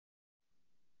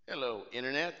Hello,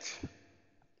 Internet.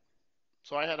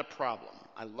 So I had a problem.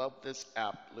 I love this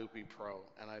app, Loopy Pro,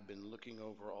 and I've been looking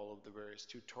over all of the various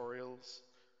tutorials,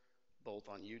 both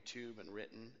on YouTube and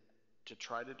written, to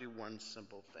try to do one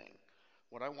simple thing.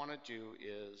 What I want to do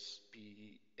is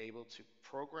be able to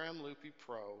program Loopy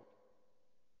Pro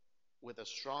with a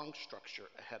strong structure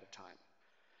ahead of time.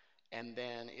 And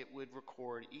then it would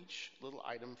record each little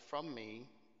item from me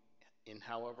in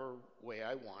however way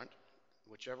I want,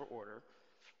 whichever order.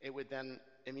 It would then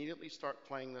immediately start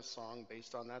playing this song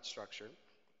based on that structure,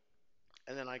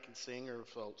 and then I can sing or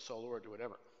solo or do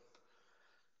whatever.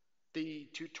 The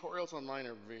tutorials online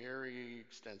are very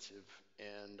extensive,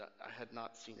 and I had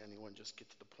not seen anyone just get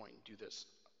to the point and do this.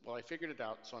 Well, I figured it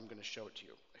out, so I'm going to show it to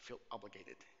you. I feel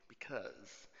obligated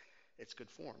because it's good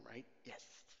form, right? Yes,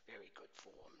 it's very good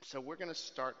form. So we're going to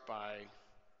start by,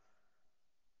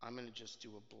 I'm going to just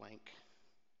do a blank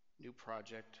new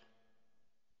project,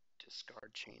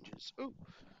 discard changes. Ooh,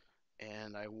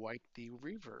 and I wiped the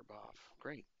reverb off.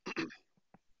 Great. All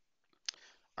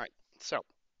right, so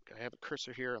I have a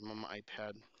cursor here. I'm on my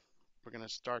iPad. We're going to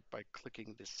start by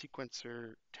clicking the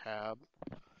sequencer tab.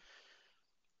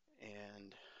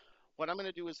 And what I'm going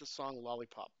to do is the song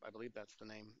Lollipop. I believe that's the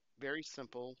name. Very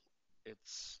simple. I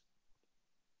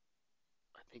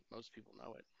think most people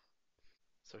know it.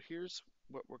 So here's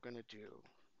what we're going to do.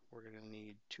 We're going to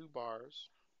need 2 bars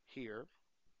here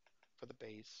for the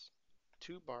bass,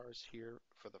 2 bars here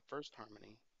for the first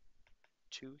harmony,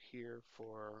 2 here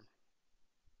for,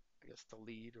 I guess, the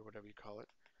lead or whatever you call it.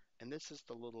 And this is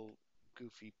the little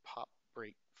goofy pop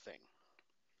break thing.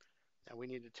 Now we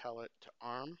need to tell it to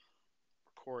arm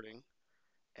recording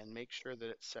and make sure that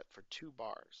it's set for 2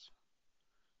 bars.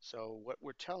 So what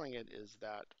we're telling it is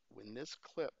that when this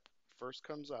clip first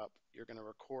comes up, you're going to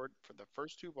record for the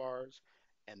first 2 bars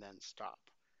and then stop.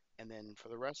 And then for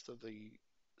the rest of the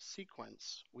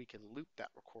sequence, we can loop that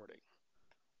recording.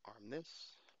 Arm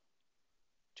this,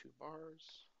 2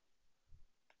 bars,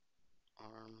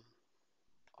 arm,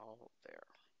 all there.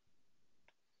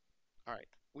 All right,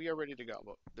 we are ready to go,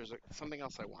 but there's something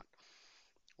else I want.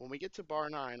 When we get to bar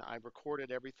 9, I've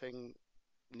recorded everything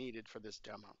needed for this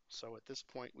demo. So at this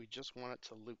point, we just want it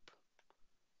to loop.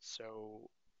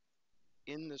 So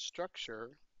in the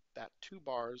structure, that 2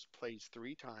 bars plays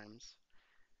 3 times,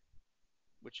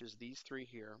 which is these 3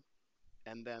 here.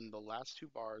 And then the last 2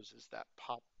 bars is that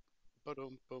pop,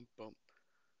 boom, boom, boom.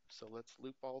 So let's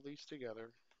loop all these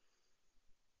together.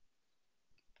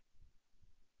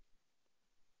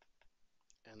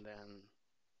 And then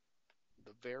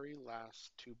the very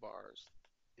last 2 bars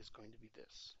is going to be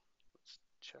this. Let's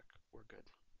check, we're good.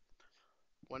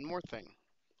 One more thing.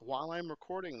 While I'm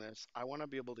recording this, I want to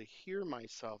be able to hear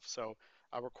myself. So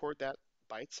I'll record that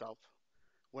by itself.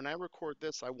 When I record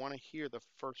this, I want to hear the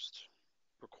first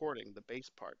recording, the bass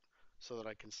part, so that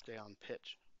I can stay on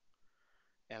pitch.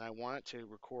 And I want it to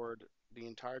record the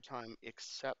entire time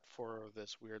except for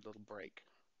this weird little break.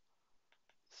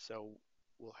 So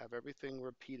we'll have everything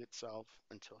repeat itself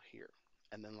until here.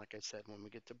 And then, like I said, when we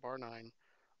get to bar 9,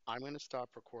 I'm going to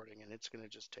stop recording and it's going to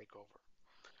just take over.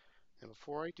 And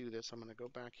before I do this, I'm going to go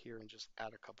back here and just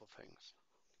add a couple things.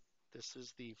 This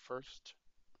is the first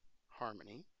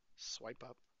harmony. Swipe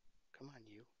up. Come on,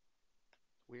 you.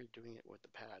 Weird doing it with the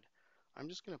pad. I'm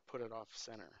just going to put it off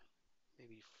center,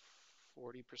 maybe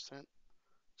 40%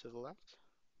 to the left.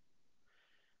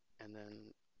 And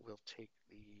then we'll take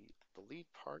the lead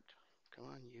part. Come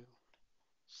on, you.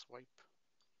 Swipe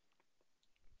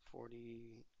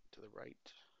 40 to the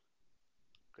right.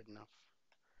 Good enough.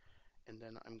 And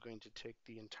then I'm going to take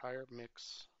the entire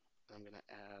mix and I'm going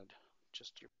to add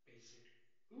just your basic.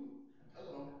 Ooh,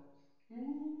 hello.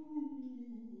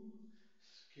 Ooh,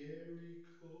 scary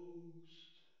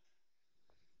ghost.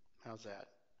 How's that?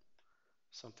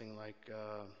 Something like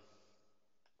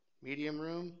medium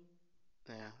room?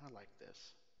 Yeah, I like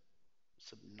this.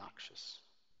 It's obnoxious.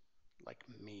 Like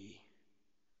me.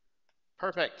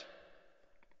 Perfect.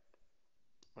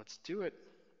 Let's do it.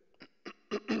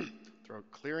 Throat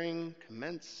clearing,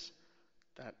 commence.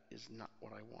 That is not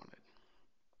what I wanted.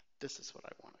 This is what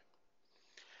I wanted.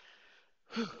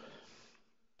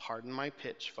 Pardon my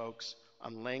pitch, folks.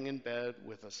 I'm laying in bed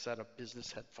with a set of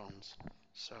business headphones.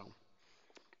 So,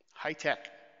 high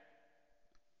tech.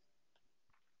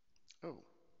 Oh,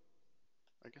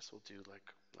 I guess we'll do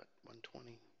like, what,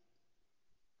 120?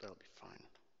 That'll be fine.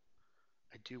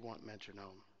 I do want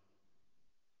metronome.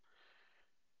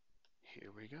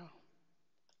 Here we go.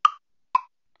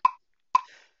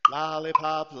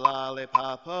 Lollipop,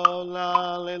 lollipop, oh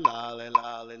lolly, lolly,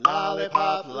 lolly,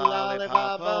 lollipop,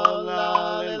 lollipop, oh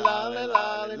lolly, lolly,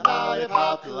 lolly,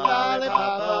 lollipop,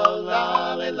 lollipop, oh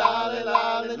lolly, lolly,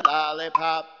 lolly,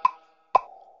 lollipop.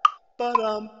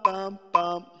 Ba-dum bum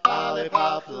bum.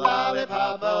 Lollipop,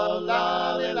 lollipop, oh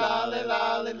lolly, lolly,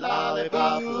 lolly,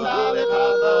 lollipop, lollipop,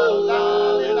 oh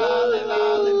lolly, lolly,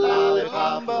 lolly,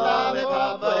 lollipop,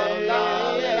 lollipop, oh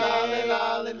lolly,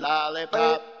 lolly, lolly,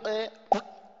 lollipop.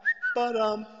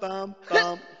 Ba-dum bum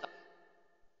bum.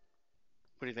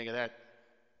 What do you think of that?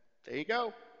 There you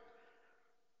go.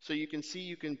 So you can see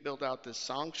you can build out this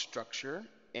song structure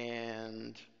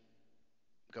and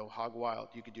go hog wild.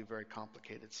 You could do very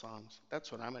complicated songs.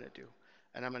 That's what I'm going to do.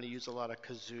 And I'm going to use a lot of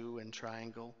kazoo and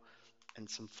triangle and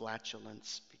some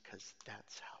flatulence because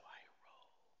that's how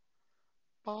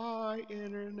I roll. Bye,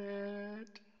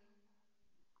 Internet.